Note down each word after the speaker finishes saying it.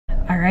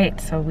right,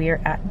 so we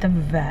are at the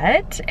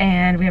vet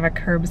and we have a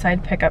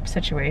curbside pickup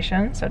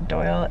situation. So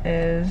Doyle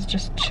is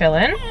just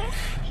chilling.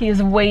 He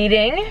is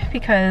waiting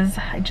because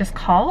I just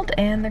called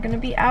and they're gonna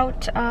be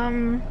out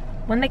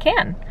when they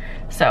can.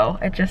 So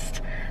it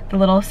just, the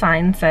little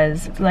sign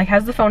says, like,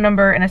 has the phone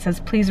number and it says,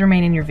 please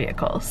remain in your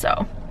vehicle.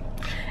 So,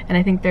 and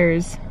I think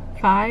there's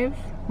 5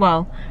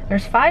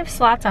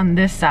 slots on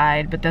this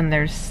side, but then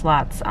there's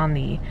slots on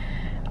the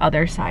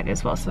other side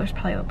as well. So there's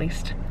probably at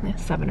least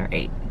 7 or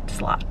 8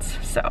 slots.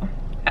 So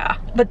yeah,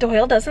 but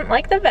Doyle doesn't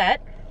like the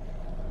vet.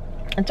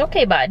 It's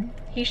okay, bud.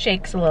 He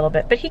shakes a little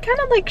bit, but he kind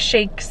of like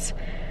shakes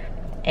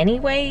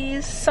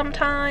anyways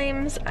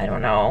sometimes. I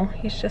don't know.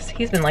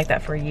 He's been like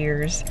that for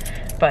years,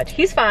 but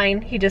he's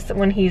fine. He just,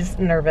 when he's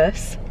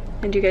nervous.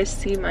 And you guys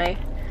see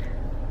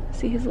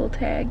his little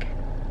tag?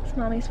 It's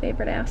mommy's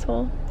favorite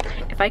asshole.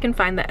 If I can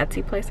find the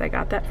Etsy place I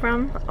got that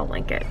from, I'll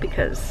link it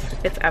because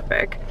it's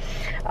epic.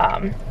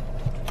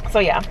 So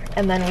yeah,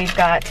 and then we've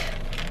got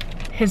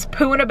his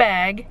poo in a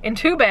bag, in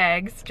 2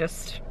 bags,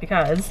 just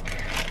because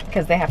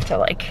they have to,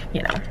 like,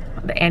 you know,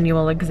 the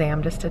annual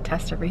exam just to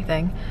test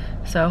everything.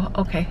 So,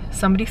 okay,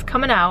 somebody's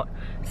coming out,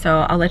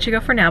 so I'll let you go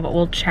for now, but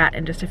we'll chat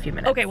in just a few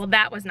minutes. Okay, well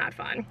that was not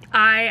fun.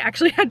 I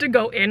actually had to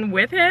go in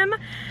with him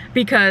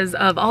because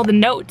of all the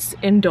notes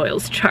in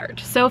Doyle's chart.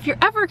 So if you're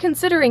ever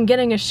considering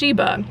getting a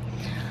Shiba,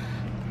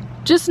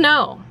 just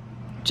know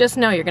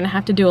you're gonna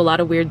have to do a lot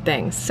of weird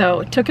things.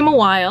 So it took him a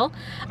while.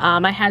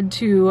 I had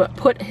to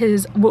put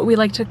his, what we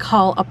like to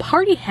call a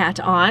party hat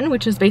on,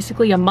 which is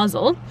basically a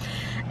muzzle,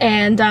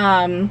 and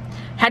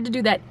had to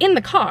do that in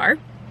the car.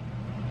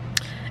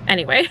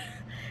 Anyway,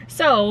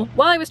 so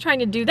while I was trying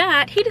to do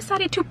that, he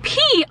decided to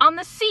pee on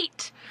the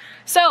seat.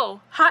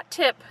 So, hot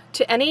tip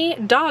to any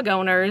dog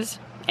owners,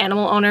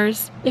 animal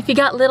owners, if you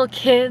got little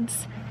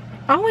kids,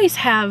 always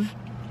have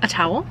a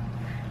towel,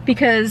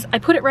 because I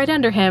put it right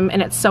under him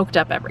and it soaked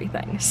up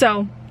everything.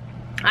 So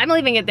I'm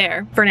leaving it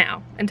there for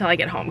now until I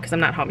get home because I'm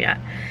not home yet.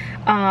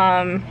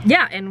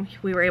 Yeah, and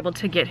we were able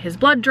to get his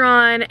blood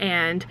drawn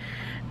and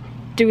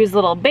do his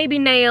little baby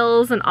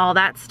nails and all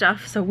that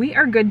stuff. So we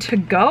are good to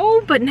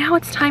go, but now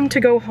it's time to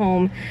go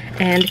home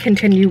and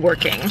continue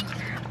working.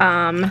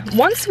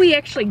 Once we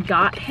actually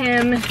got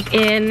him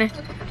in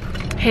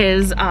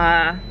his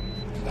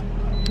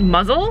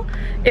muzzle,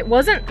 it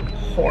wasn't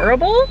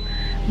horrible,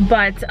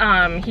 but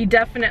he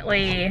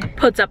definitely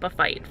puts up a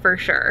fight for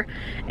sure.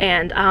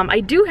 And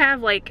I do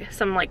have like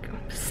some like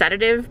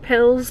sedative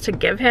pills to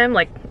give him,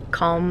 like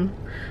calm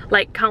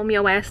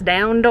your ass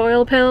down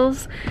Doyle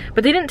pills,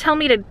 but they didn't tell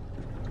me to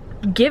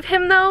give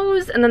him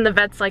those. And then the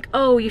vet's like,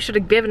 oh, you should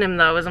have given him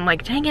those. I'm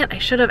like, dang it, I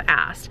should have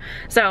asked.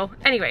 So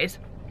anyways,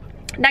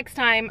 next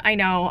time I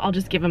know I'll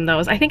just give him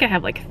those. I think I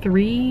have like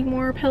 3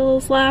 more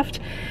pills left,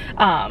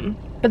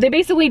 but they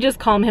basically just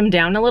calm him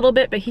down a little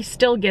bit, but he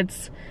still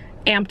gets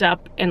amped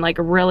up and like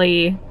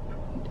really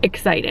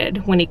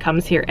excited when he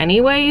comes here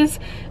anyways.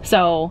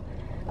 So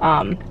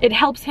it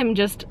helps him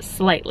just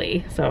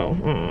slightly.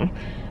 So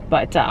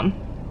but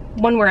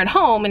when we're at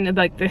home and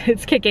like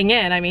it's kicking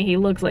in, I mean, he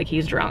looks like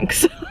he's drunk.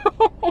 So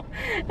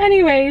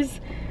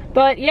anyways,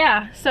 but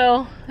yeah,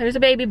 so there's a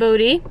baby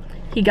booty.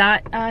 He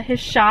got his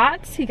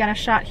shots. He got a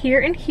shot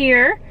here and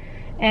here,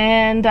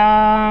 and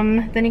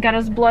then he got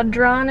his blood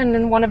drawn and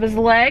in one of his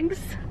legs.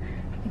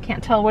 I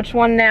can't tell which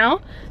one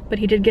now, but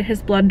he did get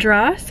his blood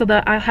draw, so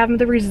that I'll have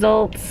the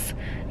results,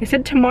 I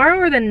said tomorrow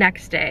or the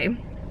next day.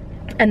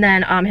 And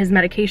then his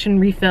medication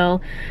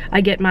refill,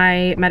 I get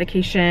my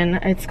medication,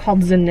 it's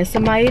called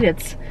zonisamide.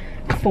 It's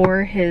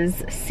for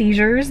his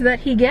seizures that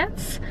he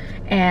gets,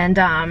 and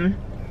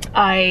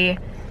I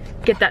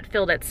get that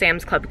filled at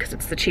Sam's Club because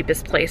it's the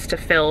cheapest place to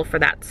fill for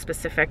that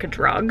specific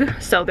drug.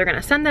 So they're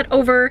gonna send that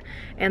over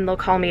and they'll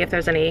call me if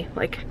there's any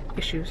like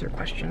issues or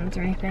questions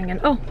or anything.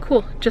 And oh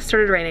cool, just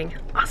started raining,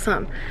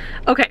 awesome.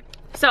 Okay,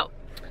 so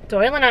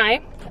Doyle and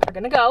I are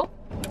gonna go.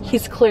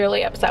 He's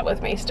clearly upset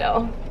with me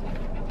still.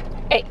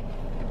 Hey,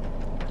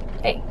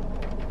 hey,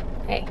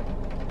 hey,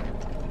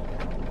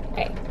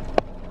 hey,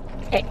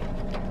 hey,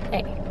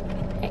 hey,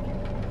 hey.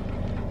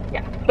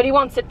 Yeah, but he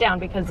won't sit down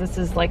because this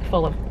is like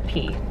full of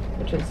pee,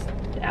 which is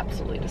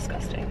absolutely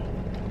disgusting.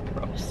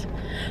 Gross.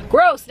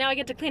 Gross, now I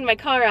get to clean my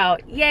car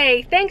out.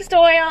 Yay, thanks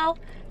Doyle.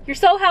 You're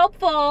so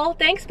helpful.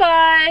 Thanks,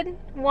 bud.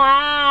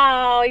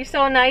 Wow, you're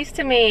so nice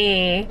to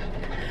me.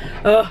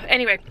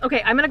 Anyway,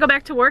 okay, I'm gonna go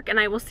back to work and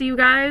I will see you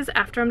guys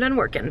after I'm done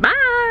working.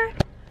 Bye.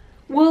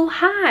 Well,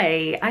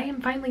 hi, I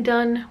am finally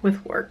done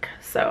with work.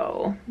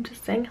 So I'm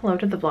just saying hello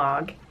to the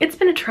vlog. It's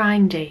been a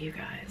trying day, you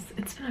guys.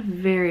 It's been a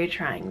very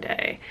trying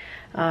day.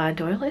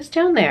 Doyle is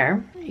down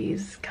there.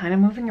 He's kind of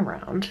moving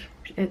around.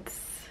 It's,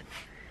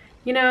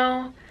 you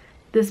know,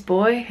 this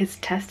boy is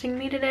testing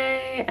me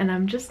today and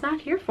I'm just not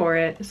here for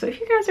it. So if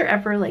you guys are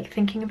ever like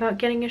thinking about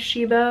getting a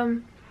Shiba,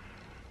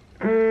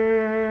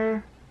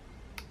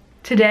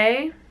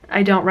 today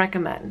I don't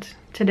recommend.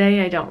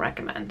 Today I don't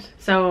recommend.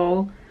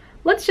 So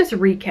let's just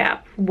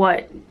recap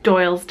what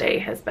Doyle's day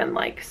has been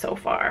like so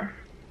far.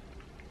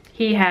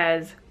 He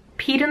has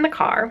peed in the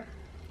car,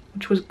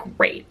 which was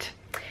great.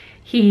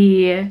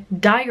 He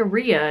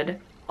diarrheaed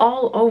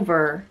all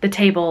over the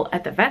table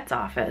at the vet's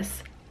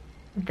office.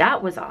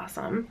 That was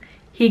awesome.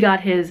 He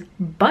got his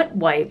butt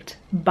wiped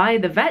by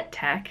the vet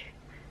tech.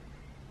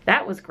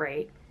 That was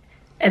great.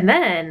 And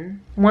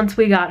then once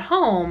we got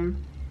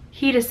home,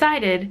 he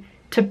decided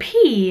to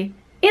pee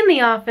in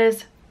the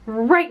office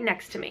right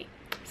next to me.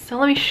 So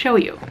let me show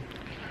you.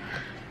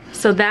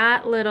 So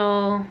that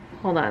little,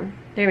 hold on,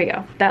 there we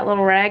go. That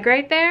little rag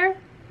right there,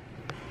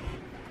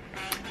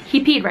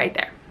 he peed right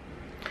there.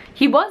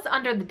 He was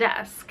under the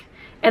desk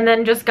and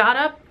then just got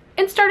up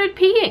and started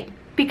peeing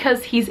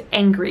because he's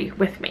angry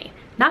with me.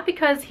 Not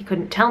because he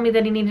couldn't tell me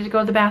that he needed to go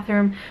to the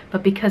bathroom,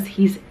 but because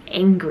he's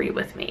angry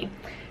with me.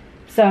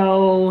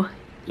 So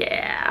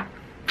yeah.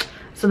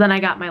 So then I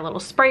got my little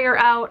sprayer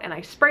out and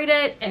I sprayed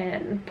it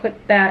and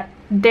put that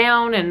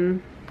down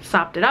and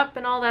sopped it up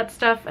and all that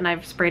stuff. And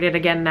I've sprayed it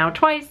again now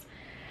twice.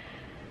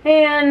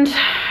 And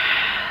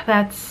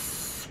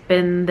that's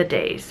been the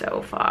day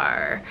so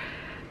far.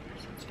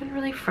 So it's been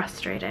really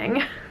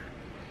frustrating.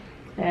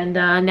 And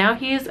now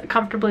he's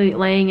comfortably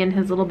laying in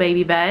his little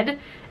baby bed.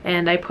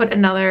 And I put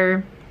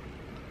another,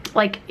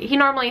 like, he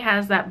normally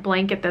has that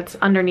blanket that's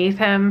underneath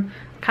him,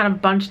 kind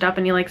of bunched up,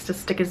 and he likes to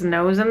stick his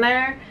nose in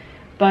there.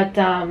 But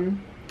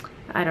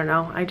I don't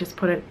know, I just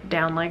put it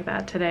down like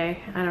that today.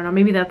 I don't know,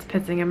 maybe that's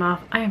pissing him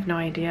off. I have no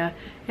idea.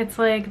 It's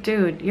like,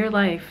 dude, your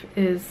life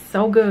is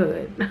so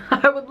good.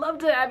 I would love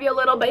to have your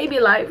little baby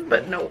life,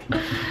 but no.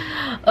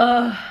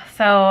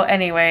 So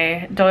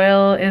anyway,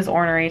 Doyle is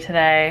ornery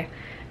today,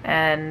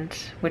 and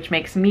which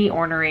makes me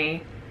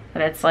ornery.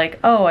 And it's like,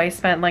 oh, I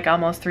spent like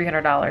almost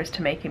 $300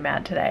 to make you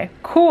mad today.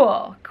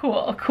 Cool,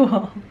 cool,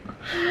 cool.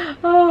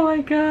 Oh my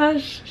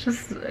gosh,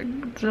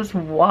 just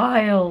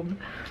wild.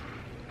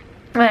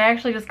 I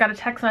actually just got a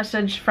text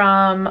message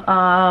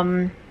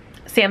from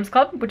Sam's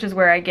Club, which is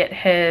where I get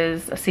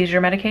his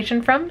seizure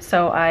medication from.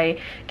 So I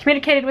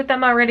communicated with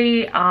them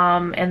already,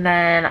 and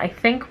then I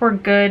think we're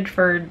good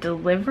for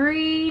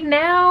delivery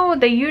now.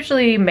 They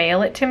usually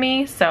mail it to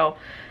me, so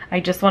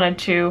I just wanted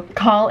to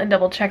call and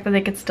double check that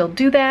they could still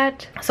do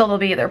that. So they'll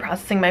be either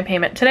processing my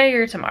payment today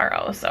or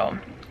tomorrow. So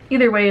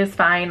either way is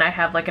fine. I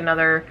have like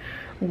another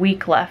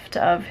week left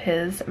of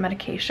his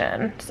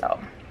medication, so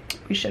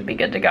we should be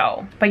good to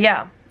go. But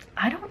yeah,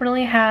 I don't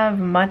really have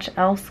much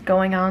else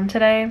going on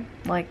today,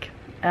 like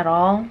at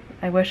all.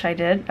 I wish I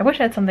did. I wish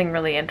I had something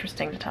really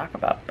interesting to talk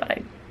about, but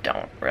I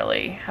don't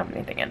really have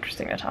anything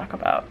interesting to talk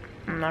about.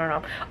 I don't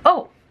know.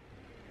 Oh,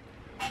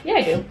 yeah,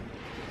 I do.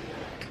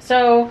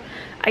 So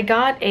I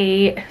got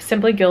a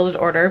Simply Gilded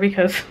order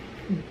because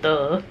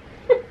duh.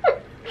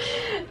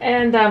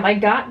 And I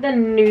got the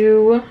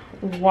new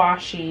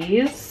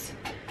Washis.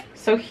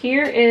 So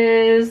here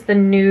is the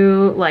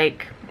new,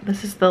 like,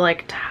 this is the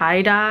like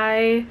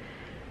tie-dye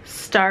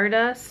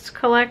Stardust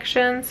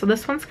collection. So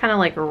this one's kind of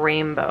like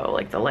rainbow,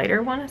 like the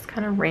lighter one is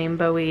kind of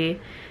rainbowy,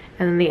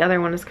 and then the other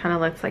one is kind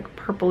of looks like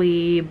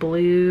purpley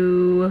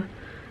blue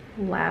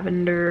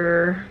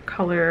lavender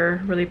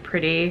color, really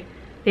pretty.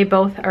 They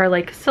both are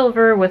like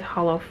silver with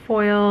hollow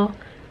foil.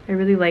 I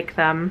really like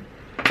them.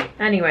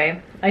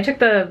 Anyway, I took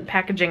the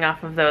packaging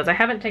off of those. I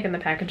haven't taken the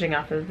packaging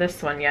off of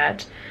this one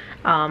yet,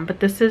 but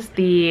this is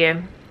the,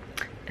 I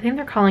think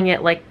they're calling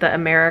it like the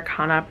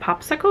Americana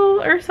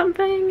popsicle or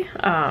something.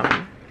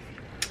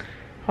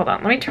 Hold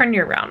on, let me turn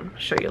you around,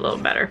 show you a little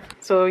better.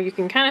 So you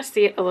can kind of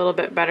see it a little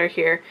bit better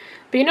here.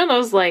 But you know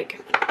those like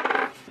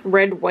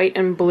red, white,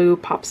 and blue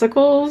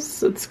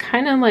popsicles? It's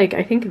kind of like,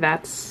 I think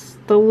that's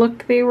the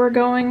look they were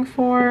going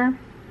for.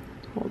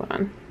 Hold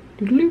on.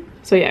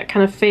 So yeah, it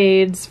kind of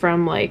fades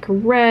from like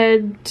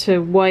red to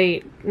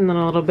white and then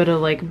a little bit of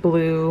like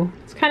blue.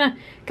 It's kind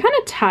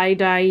of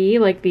tie-dye-y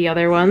like the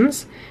other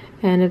ones.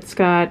 And it's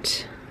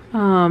got,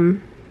 I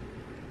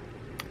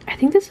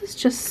think this is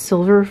just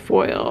silver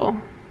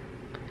foil.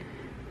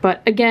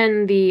 But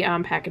again, the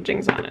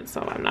packaging's on it,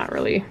 so I'm not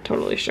really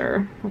totally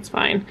sure. That's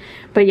fine.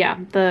 But yeah,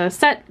 the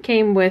set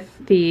came with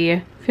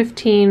the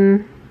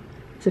 15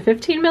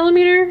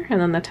 millimeter and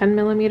then the 10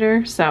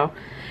 millimeter. So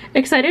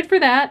excited for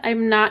that.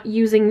 I'm not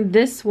using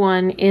this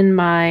one in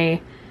my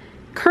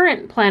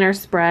current planner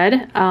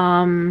spread.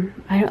 I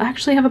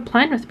actually have a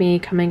plan with me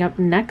coming up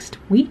next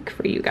week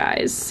for you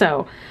guys.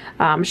 So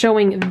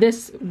showing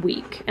this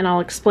week, and I'll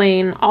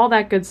explain all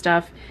that good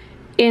stuff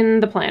in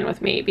the plan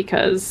with me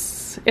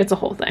because it's a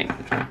whole thing.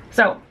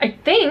 So I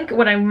think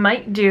what I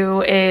might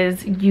do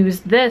is use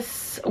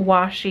this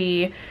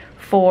washi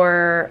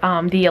for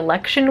the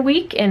election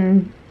week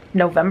in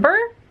November.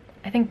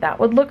 I think that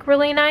would look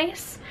really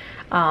nice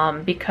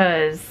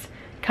because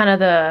kind of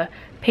the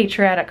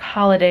patriotic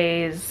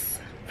holidays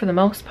for the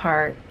most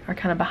part are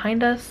kind of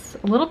behind us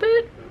a little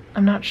bit.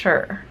 I'm not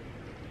sure.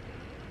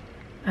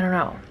 I don't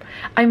know.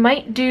 I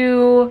might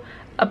do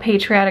a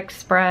patriotic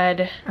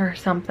spread or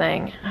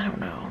something. I don't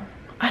know.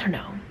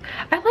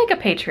 I like a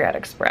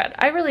patriotic spread.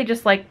 I really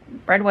just like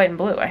red, white, and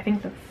blue. I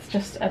think that's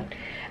just a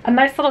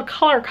nice little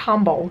color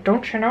combo,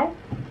 don't you know?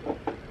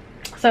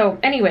 So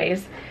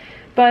anyways,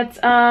 but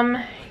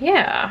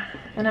yeah,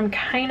 and I'm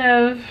kind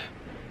of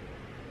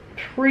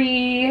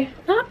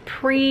not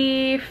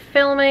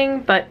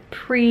pre-filming, but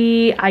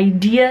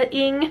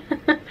pre-ideaing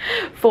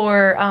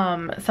for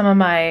some of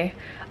my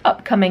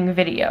upcoming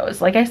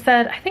videos. Like I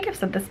said, I think I've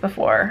said this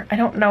before. I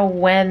don't know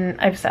when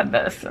I've said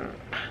this. And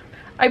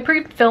I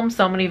pre-film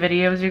so many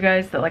videos, you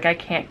guys, that like I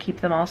can't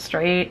keep them all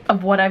straight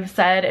of what I've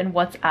said and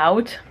what's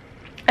out.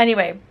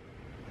 Anyway,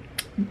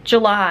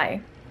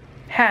 July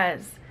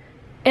has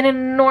an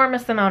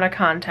enormous amount of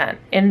content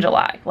in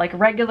July, like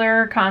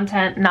regular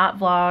content, not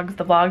vlogs.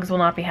 The vlogs will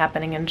not be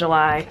happening in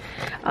July.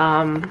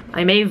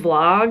 I may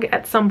vlog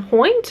at some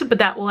point, but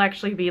that will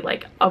actually be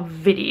like a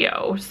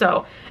video,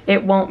 so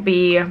it won't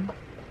be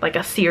like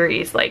a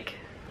series like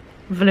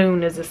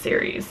Vlune is a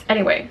series.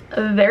 Anyway,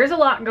 there's a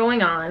lot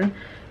going on,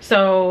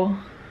 so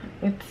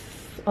it's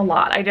a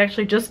lot. I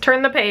actually just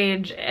turned the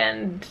page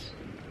and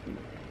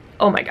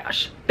oh my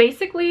gosh.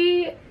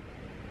 Basically,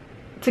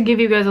 to give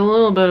you guys a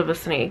little bit of a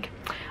sneak,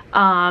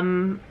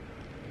 I'm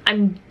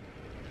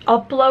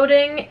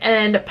uploading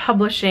and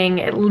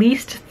publishing at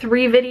least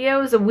 3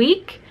 videos a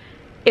week,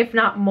 if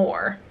not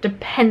more,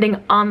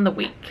 depending on the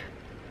week.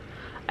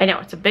 I know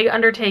it's a big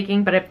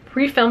undertaking, but I've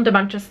pre-filmed a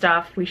bunch of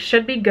stuff. We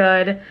should be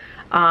good.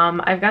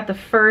 I've got the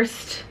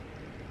first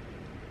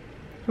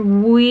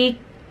week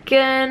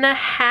and a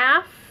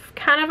half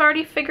kind of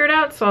already figured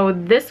out, so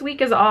this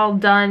week is all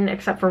done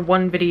except for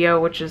one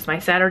video, which is my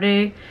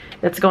Saturday,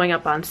 that's going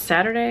up on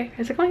Saturday.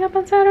 Is it going up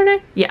on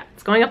Saturday? Yeah,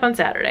 it's going up on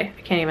Saturday.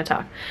 I can't even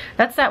talk.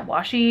 That's that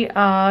washi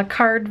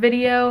card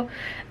video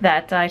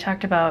that I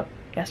talked about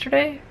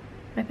yesterday,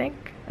 I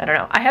think. I don't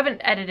know. I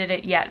haven't edited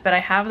it yet, but I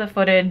have the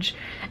footage,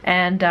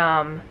 and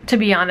to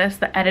be honest,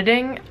 the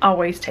editing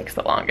always takes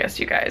the longest,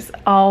 you guys.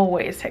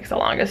 Always takes the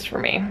longest for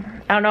me.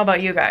 I don't know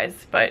about you guys,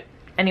 but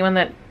anyone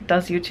that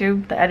does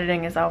YouTube, the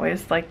editing is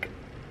always like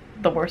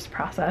the worst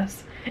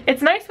process.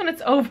 It's nice when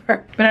it's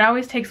over, but it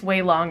always takes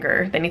way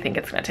longer than you think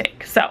it's gonna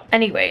take. So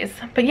anyways,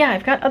 but yeah,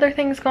 I've got other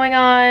things going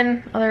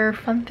on, other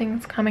fun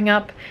things coming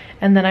up,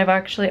 and then I've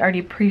actually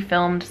already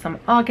pre-filmed some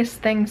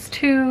August things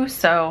too.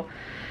 So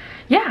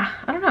yeah,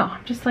 I don't know,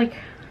 I'm just like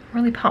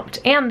really pumped.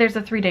 And there's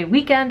a 3-day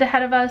weekend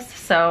ahead of us,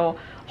 so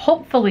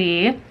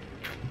hopefully,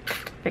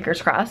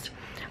 fingers crossed,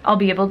 I'll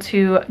be able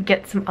to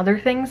get some other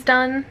things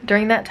done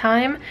during that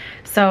time.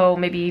 So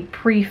maybe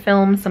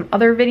pre-film some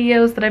other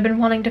videos that I've been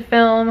wanting to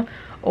film,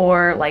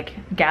 or like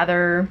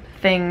gather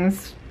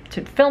things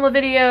to film a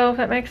video, if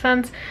that makes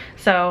sense.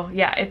 So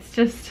yeah, it's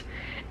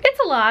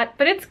a lot,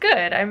 but it's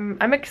good.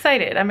 I'm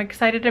excited. I'm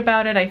excited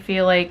about it. I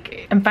feel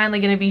like I'm finally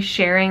gonna be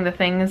sharing the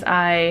things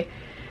I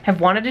have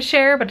wanted to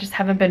share, but just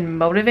haven't been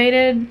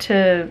motivated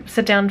to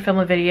sit down, film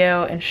a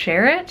video, and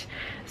share it.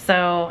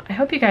 So I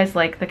hope you guys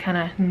like the kind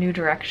of new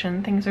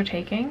direction things are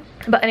taking.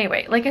 But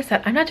anyway, like I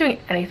said, I'm not doing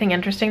anything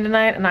interesting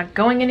tonight. I'm not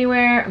going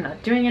anywhere. I'm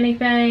not doing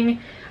anything.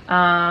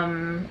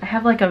 I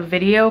have like a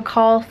video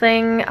call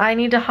thing I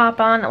need to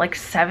hop on at like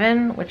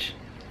 7, which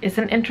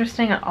isn't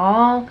interesting at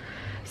all.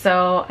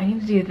 So I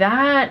need to do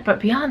that. But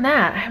beyond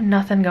that, I have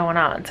nothing going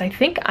on. So I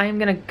think I'm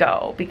gonna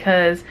go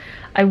because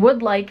I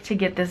would like to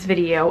get this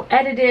video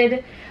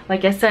edited.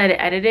 Like I said,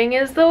 editing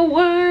is the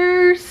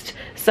worst.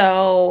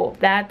 So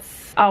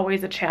that's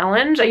always a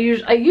challenge. I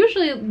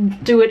usually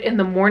do it in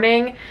the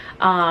morning,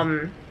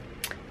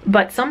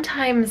 but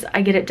sometimes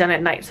I get it done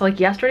at night. So like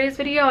yesterday's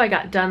video I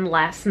got done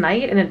last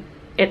night, and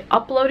it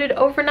uploaded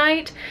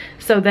overnight.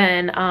 So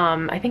then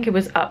I think it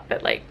was up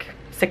at like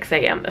 6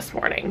 a.m. this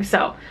morning.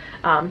 So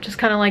just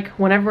kind of like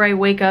whenever I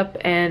wake up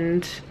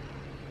and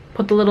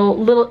put the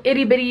little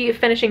itty bitty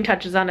finishing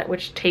touches on it,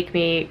 which take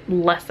me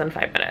less than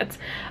 5 minutes,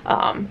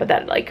 but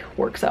that like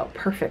works out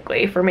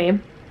perfectly for me.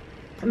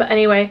 But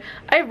anyway,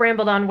 I've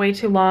rambled on way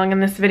too long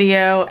in this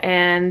video,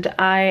 and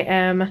I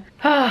am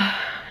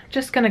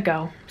just gonna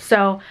go.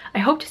 So I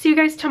hope to see you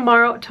guys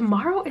tomorrow.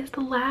 Tomorrow is the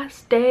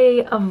last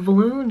day of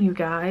Vlune, you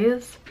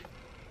guys.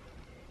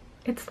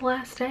 It's the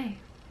last day.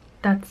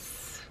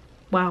 That's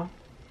wow.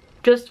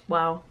 Just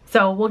wow.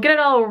 So we'll get it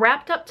all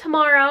wrapped up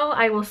tomorrow.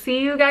 I will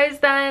see you guys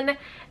then.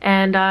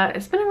 And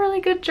it's been a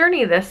really good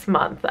journey this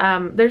month.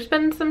 There's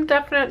been some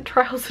definite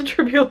trials and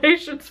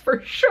tribulations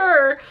for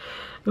sure.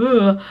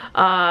 But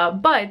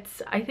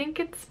I think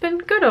it's been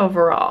good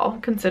overall,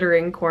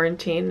 considering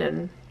quarantine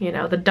and, you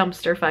know, the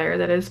dumpster fire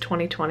that is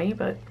 2020,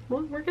 but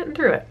well, we're getting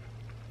through it.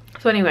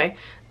 So anyway,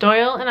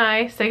 Doyle and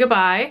I say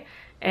goodbye,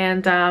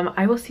 and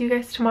I will see you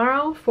guys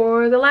tomorrow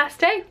for the last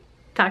day.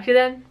 Talk to you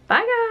then. Bye,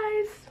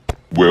 guys.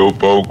 Well,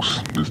 folks,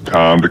 it's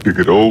time to kick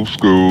it old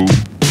school.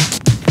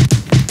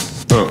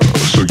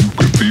 So you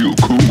can feel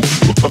cool.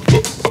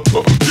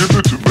 Give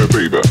it to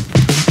me, baby.